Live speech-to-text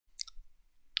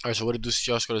Alright, so what it do,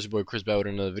 y'all? It's your boy Chris back with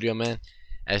another video, man.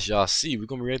 As y'all see, we're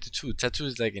gonna react to two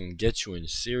tattoos that can get you in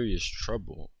serious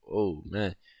trouble. Oh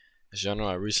man, as y'all know,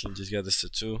 I recently just got this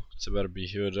tattoo. It's about to be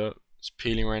healed up. It's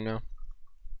peeling right now.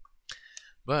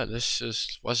 But let's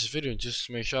just watch this video and just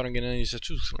make sure I don't get any of these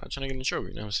tattoos. I'm not trying to get in trouble,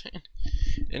 you know what I'm saying?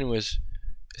 Anyways,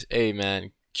 hey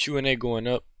man, Q&A going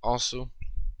up. Also,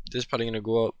 this is probably gonna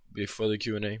go up before the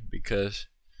Q&A because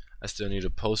I still need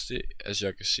to post it, as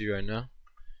y'all can see right now.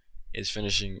 It's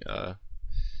finishing. I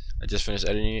just finished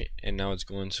editing it, and now it's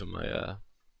going to my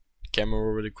camera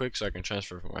roll really quick, so I can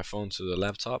transfer from my phone to the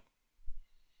laptop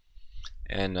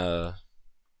and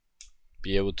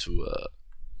be able to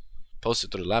post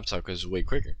it through the laptop because it's way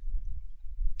quicker.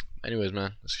 Anyways,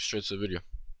 man, let's get straight to the video.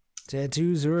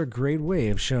 Tattoos are a great way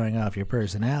of showing off your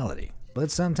personality,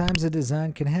 but sometimes a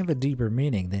design can have a deeper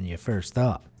meaning than you first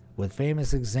thought. With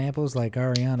famous examples like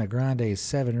Ariana Grande's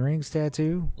 7 Rings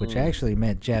tattoo, which actually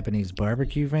meant Japanese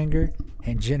barbecue finger,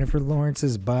 and Jennifer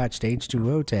Lawrence's botched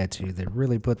H2O tattoo that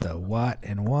really put the watt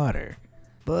in water.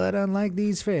 But unlike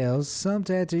these fails, some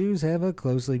tattoos have a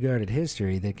closely guarded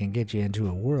history that can get you into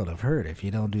a world of hurt if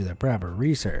you don't do the proper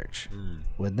research.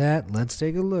 With that, let's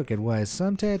take a look at why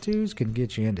some tattoos can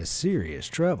get you into serious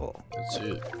trouble. That's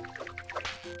it.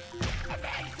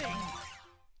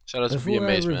 Shout out to Before I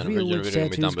BMAs, man. reveal Original which video down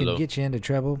tattoos can below. get you into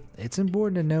trouble, it's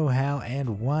important to know how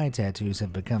and why tattoos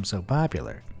have become so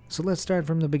popular. So let's start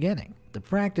from the beginning. The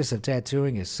practice of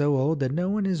tattooing is so old that no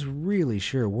one is really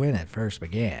sure when it first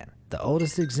began. The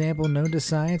oldest example known to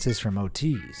science is from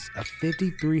Otis, a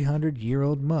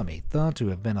 5,300-year-old mummy thought to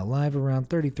have been alive around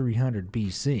 3300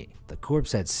 BC. The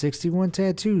corpse had 61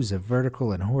 tattoos of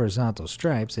vertical and horizontal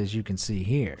stripes, as you can see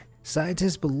here.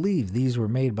 Scientists believe these were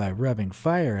made by rubbing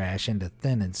fire ash into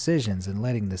thin incisions and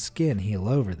letting the skin heal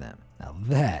over them. Now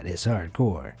that is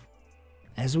hardcore.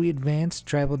 As we advanced,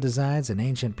 tribal designs and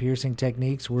ancient piercing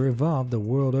techniques were evolved the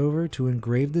world over to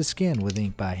engrave the skin with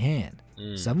ink by hand,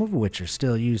 some of which are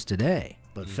still used today.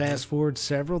 But fast forward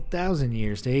several thousand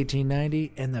years to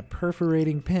 1890 and the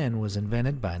perforating pen was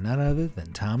invented by none other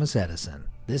than Thomas Edison.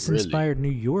 This inspired New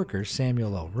Yorker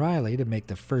Samuel O'Reilly to make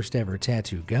the first ever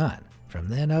tattoo gun. From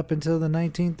then up until the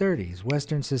 1930s,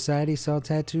 Western society saw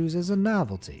tattoos as a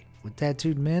novelty, with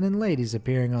tattooed men and ladies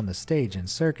appearing on the stage in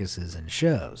circuses and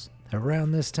shows.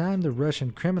 Around this time, the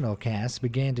Russian criminal caste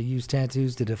began to use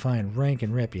tattoos to define rank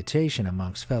and reputation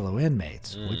amongst fellow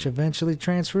inmates, which eventually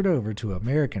transferred over to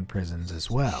American prisons as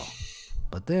well.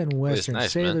 But then Western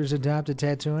sailors adopted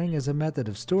tattooing as a method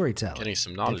of storytelling. Getting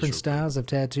some knowledge. Different styles of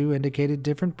tattoo indicated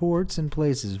different ports and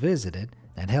places visited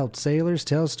and helped sailors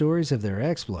tell stories of their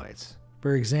exploits.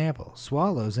 For example,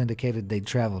 swallows indicated they'd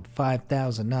traveled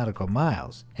 5,000 nautical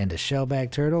miles, and a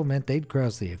shellback turtle meant they'd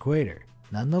crossed the equator.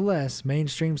 Nonetheless,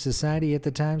 mainstream society at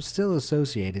the time still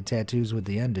associated tattoos with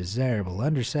the undesirable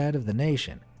underside of the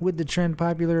nation, with the trend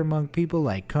popular among people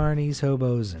like carnies,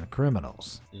 hobos, and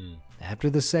criminals. After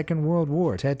the Second World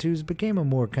War, tattoos became a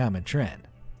more common trend,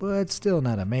 but still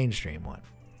not a mainstream one.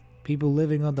 People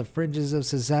living on the fringes of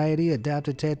society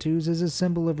adopted tattoos as a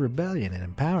symbol of rebellion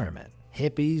and empowerment.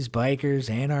 Hippies, bikers,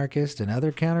 anarchists, and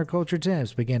other counterculture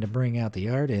types began to bring out the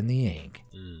art and the ink.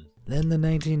 Then the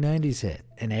 1990s hit,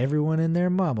 and everyone and their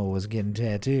mama was getting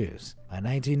tattoos. By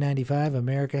 1995,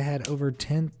 America had over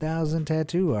 10,000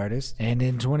 tattoo artists, and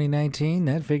in 2019,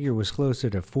 that figure was closer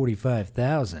to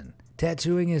 45,000.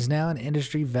 Tattooing is now an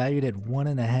industry valued at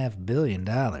 $1.5 billion.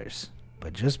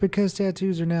 But just because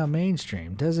tattoos are now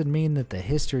mainstream doesn't mean that the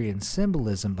history and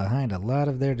symbolism behind a lot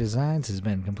of their designs has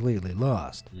been completely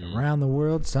lost. Around the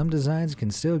world, some designs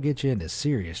can still get you into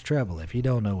serious trouble if you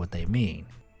don't know what they mean.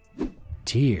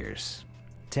 Tears.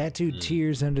 Tattooed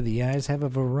tears under the eyes have a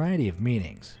variety of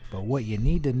meanings, but what you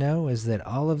need to know is that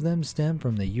all of them stem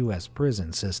from the US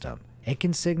prison system. It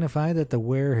can signify that the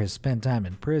wearer has spent time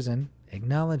in prison,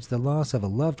 acknowledge the loss of a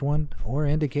loved one, or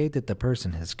indicate that the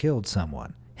person has killed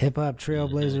someone. Hip-hop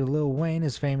trailblazer Lil Wayne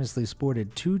has famously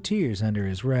sported 2 tears under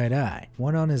his right eye,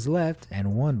 one on his left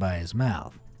and one by his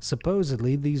mouth.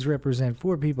 Supposedly, these represent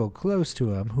 4 people close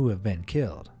to him who have been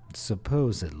killed.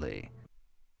 Supposedly.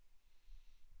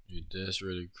 Read this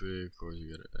really quick, of course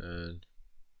you gotta add.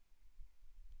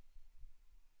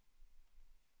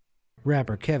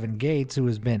 Rapper Kevin Gates, who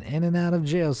has been in and out of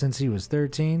jail since he was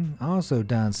 13, also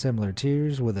donned similar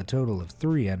tears with a total of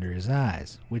 3 under his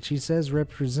eyes, which he says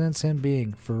represents him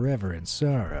being forever in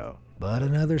sorrow. But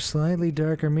another slightly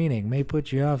darker meaning may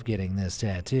put you off getting this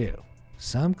tattoo.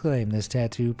 Some claim this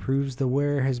tattoo proves the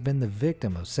wearer has been the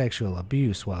victim of sexual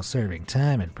abuse while serving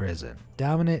time in prison.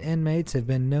 Dominant inmates have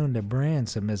been known to brand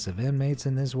submissive inmates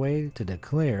in this way to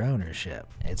declare ownership.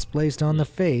 It's placed on the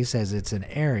face as it's an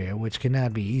area which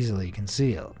cannot be easily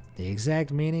concealed. The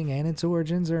exact meaning and its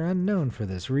origins are unknown for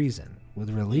this reason,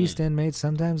 with released inmates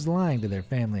sometimes lying to their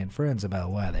family and friends about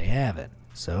why they have it.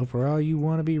 So for all you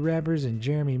wannabe rappers and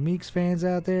Jeremy Meeks fans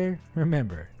out there,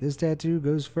 remember, this tattoo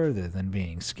goes further than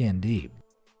being skin deep.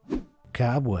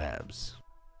 Cobwebs.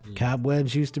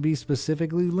 Cobwebs used to be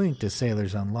specifically linked to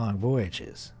sailors on long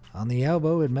voyages. On the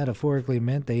elbow, it metaphorically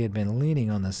meant they had been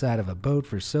leaning on the side of a boat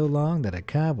for so long that a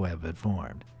cobweb had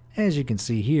formed, as you can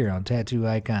see here on tattoo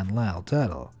icon Lyle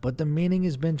Tuttle, but the meaning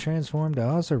has been transformed to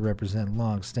also represent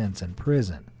long stints in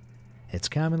prison. It's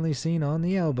commonly seen on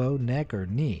the elbow, neck, or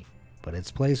knee, but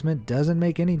its placement doesn't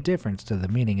make any difference to the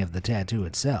meaning of the tattoo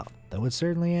itself, though it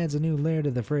certainly adds a new layer to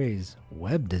the phrase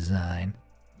web design.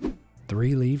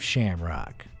 3-leaf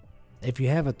shamrock. If you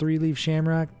have a 3-leaf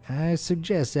shamrock, I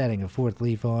suggest adding a 4th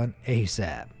leaf on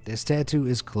ASAP. This tattoo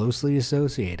is closely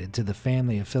associated to the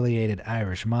family-affiliated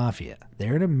Irish Mafia.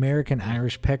 They're an American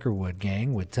Irish peckerwood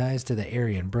gang with ties to the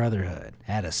Aryan Brotherhood.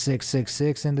 Add a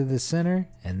 666 into the center,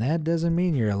 and that doesn't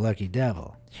mean you're a lucky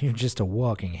devil. You're just a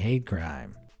walking hate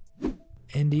crime.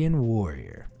 Indian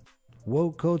warrior.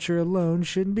 Woke culture alone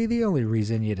shouldn't be the only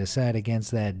reason you decide against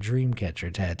that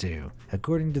dreamcatcher tattoo.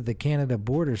 According to the Canada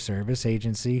Border Service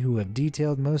agency, who have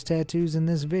detailed most tattoos in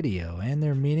this video and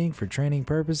their meaning for training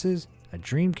purposes, a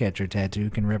dreamcatcher tattoo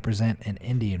can represent an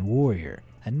Indian warrior,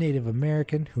 a Native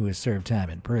American who has served time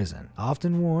in prison,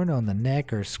 often worn on the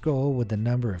neck or skull with the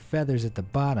number of feathers at the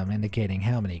bottom indicating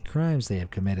how many crimes they have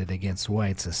committed against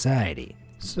white society.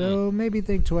 So maybe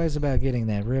think twice about getting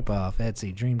that rip-off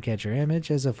Etsy Dreamcatcher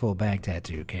image as a full back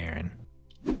tattoo, Karen.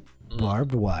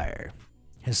 Barbed wire.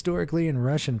 Historically in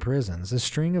Russian prisons, a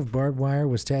string of barbed wire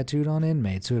was tattooed on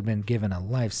inmates who had been given a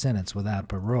life sentence without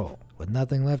parole. With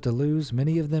nothing left to lose,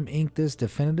 many of them inked this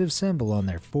definitive symbol on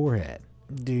their forehead.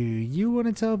 Do you want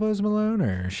to tell Post Malone,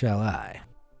 or shall I?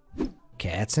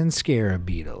 Cats and scarab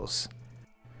beetles.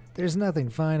 There's nothing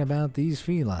fine about these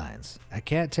felines. A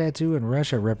cat tattoo in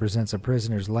Russia represents a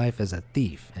prisoner's life as a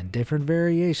thief, and different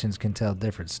variations can tell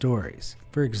different stories.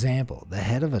 For example, the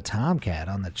head of a tomcat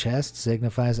on the chest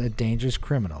signifies a dangerous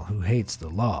criminal who hates the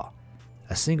law.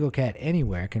 A single cat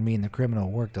anywhere can mean the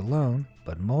criminal worked alone,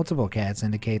 but multiple cats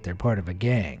indicate they're part of a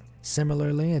gang.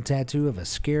 Similarly, a tattoo of a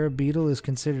scarab beetle is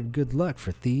considered good luck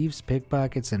for thieves,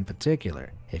 pickpockets in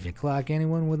particular. If you clock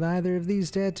anyone with either of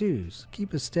these tattoos,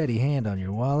 keep a steady hand on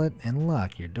your wallet and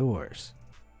lock your doors.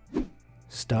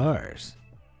 Stars.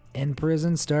 In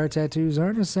prison, star tattoos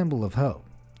aren't a symbol of hope.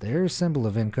 They're a symbol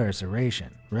of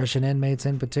incarceration. Russian inmates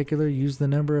in particular use the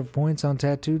number of points on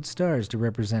tattooed stars to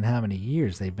represent how many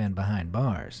years they've been behind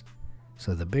bars.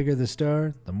 So the bigger the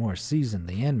star, the more seasoned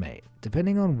the inmate.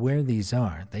 Depending on where these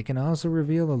are, they can also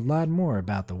reveal a lot more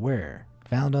about the wearer.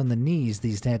 Found on the knees,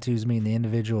 these tattoos mean the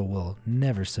individual will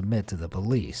never submit to the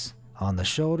police. On the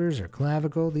shoulders or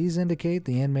clavicle, these indicate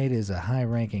the inmate is a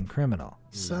high-ranking criminal.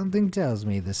 Something tells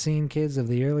me the scene kids of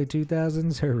the early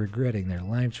 2000s are regretting their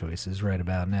life choices right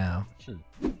about now.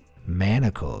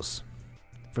 Manacles.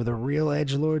 For the real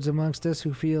edgelords amongst us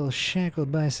who feel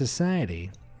shackled by society,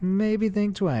 maybe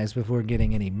think twice before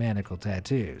getting any manacle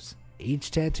tattoos.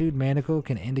 Each tattooed manacle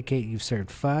can indicate you've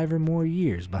served 5 or more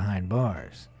years behind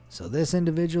bars. So this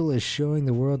individual is showing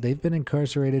the world they've been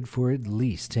incarcerated for at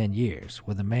least 10 years,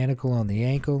 with a manacle on the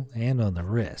ankle and on the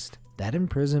wrist. That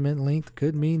imprisonment length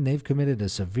could mean they've committed a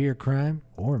severe crime,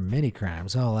 or many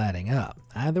crimes all adding up.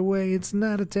 Either way, it's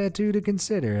not a tattoo to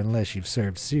consider unless you've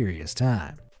served serious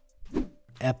time.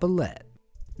 Epaulette.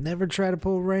 Never try to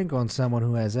pull rank on someone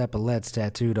who has epaulettes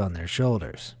tattooed on their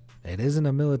shoulders. It isn't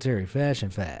a military fashion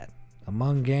fad.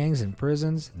 Among gangs and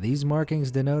prisons, these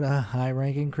markings denote a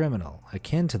high-ranking criminal,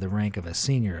 akin to the rank of a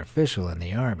senior official in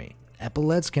the army.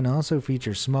 Epaulettes can also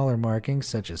feature smaller markings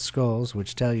such as skulls,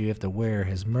 which tell you if the wearer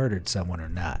has murdered someone or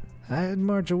not. I'd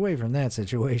march away from that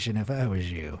situation if I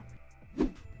was you.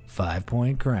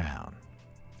 5-point crown.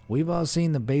 We've all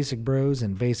seen the basic bros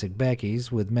and basic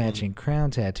Beckys with matching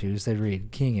crown tattoos that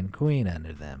read King and Queen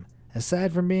under them.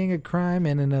 Aside from being a crime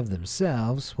in and of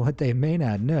themselves, what they may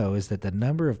not know is that the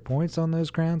number of points on those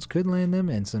crowns could land them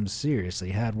in some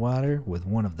seriously hot water with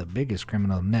one of the biggest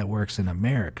criminal networks in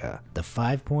America. The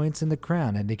 5 points in the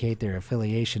crown indicate their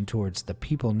affiliation towards the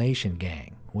People Nation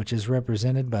gang, which is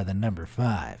represented by the number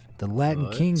 5. The Latin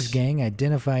Kings gang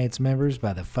identify its members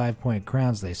by the 5-point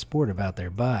crowns they sport about their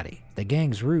body. The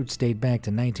gang's roots date back to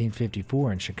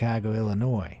 1954 in Chicago,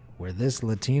 Illinois, where this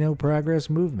Latino progress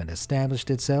movement established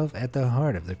itself at the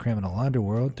heart of the criminal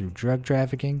underworld through drug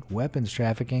trafficking, weapons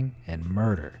trafficking, and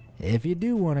murder. If you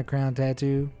do want a crown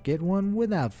tattoo, get one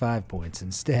without 5 points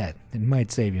instead. It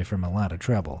might save you from a lot of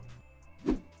trouble.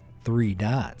 3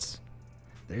 dots.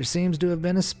 There seems to have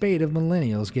been a spate of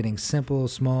millennials getting simple,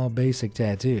 small, basic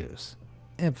tattoos.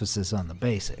 Emphasis on the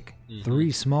basic.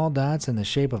 3 small dots in the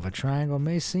shape of a triangle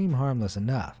may seem harmless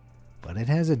enough, but it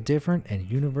has a different and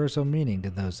universal meaning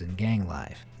to those in gang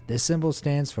life. This symbol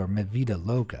stands for Mi Vida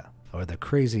Loca, or the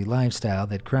crazy lifestyle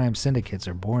that crime syndicates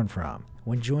are born from.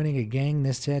 When joining a gang,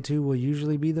 this tattoo will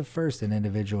usually be the first an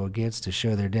individual gets to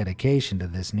show their dedication to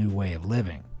this new way of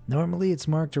living. Normally it's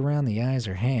marked around the eyes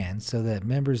or hands so that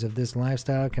members of this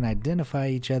lifestyle can identify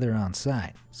each other on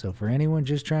sight. So for anyone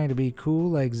just trying to be cool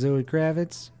like Zoe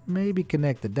Kravitz, maybe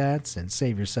connect the dots and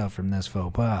save yourself from this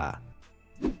faux pas.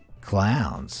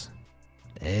 Clowns.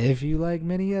 If you, like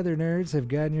many other nerds, have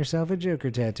gotten yourself a Joker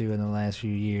tattoo in the last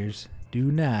few years,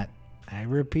 do not, I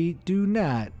repeat, do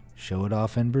not show it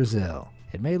off in Brazil.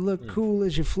 It may look cool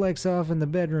as you flex off in the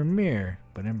bedroom mirror,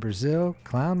 but in Brazil,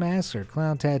 clown masks or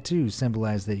clown tattoos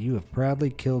symbolize that you have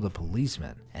proudly killed a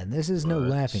policeman. And this is no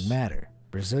laughing matter.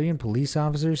 Brazilian police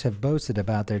officers have boasted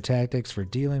about their tactics for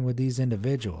dealing with these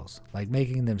individuals, like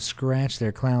making them scratch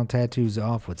their clown tattoos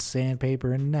off with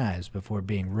sandpaper and knives before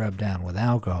being rubbed down with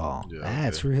alcohol. Yeah,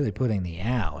 that's really putting the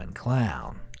ow in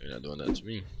clown. You're not doing that to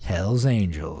me. Hell's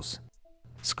Angels.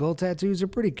 Skull tattoos are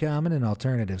pretty common in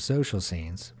alternative social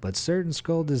scenes, but certain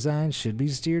skull designs should be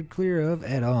steered clear of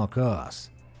at all costs.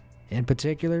 In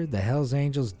particular, the Hells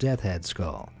Angels Death Head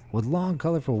skull. With long,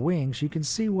 colorful wings, you can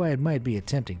see why it might be a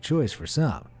tempting choice for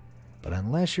some. But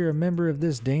unless you're a member of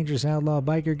this dangerous outlaw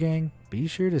biker gang, be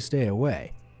sure to stay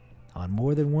away. On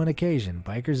more than one occasion,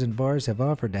 bikers and bars have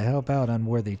offered to help out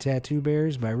unworthy tattoo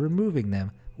bearers by removing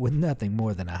them with nothing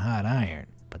more than a hot iron.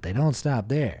 But they don't stop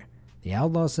there. The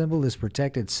outlaw symbol is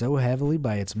protected so heavily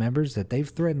by its members that they've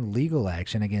threatened legal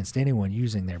action against anyone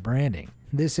using their branding.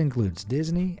 This includes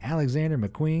Disney, Alexander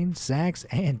McQueen, Saks,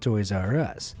 and Toys R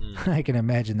Us. I can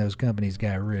imagine those companies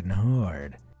got ridden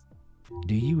hard.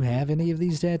 Do you have any of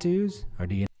these tattoos? Or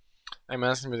do you... Hey man,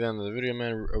 that's gonna be the end of the video,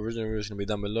 man. Original video is gonna be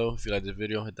down below. If you like this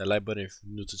video, hit that like button. If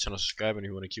you're new to the channel, subscribe. And if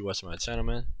you want to keep watching my channel,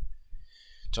 man,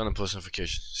 turn on post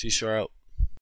notifications. See you out.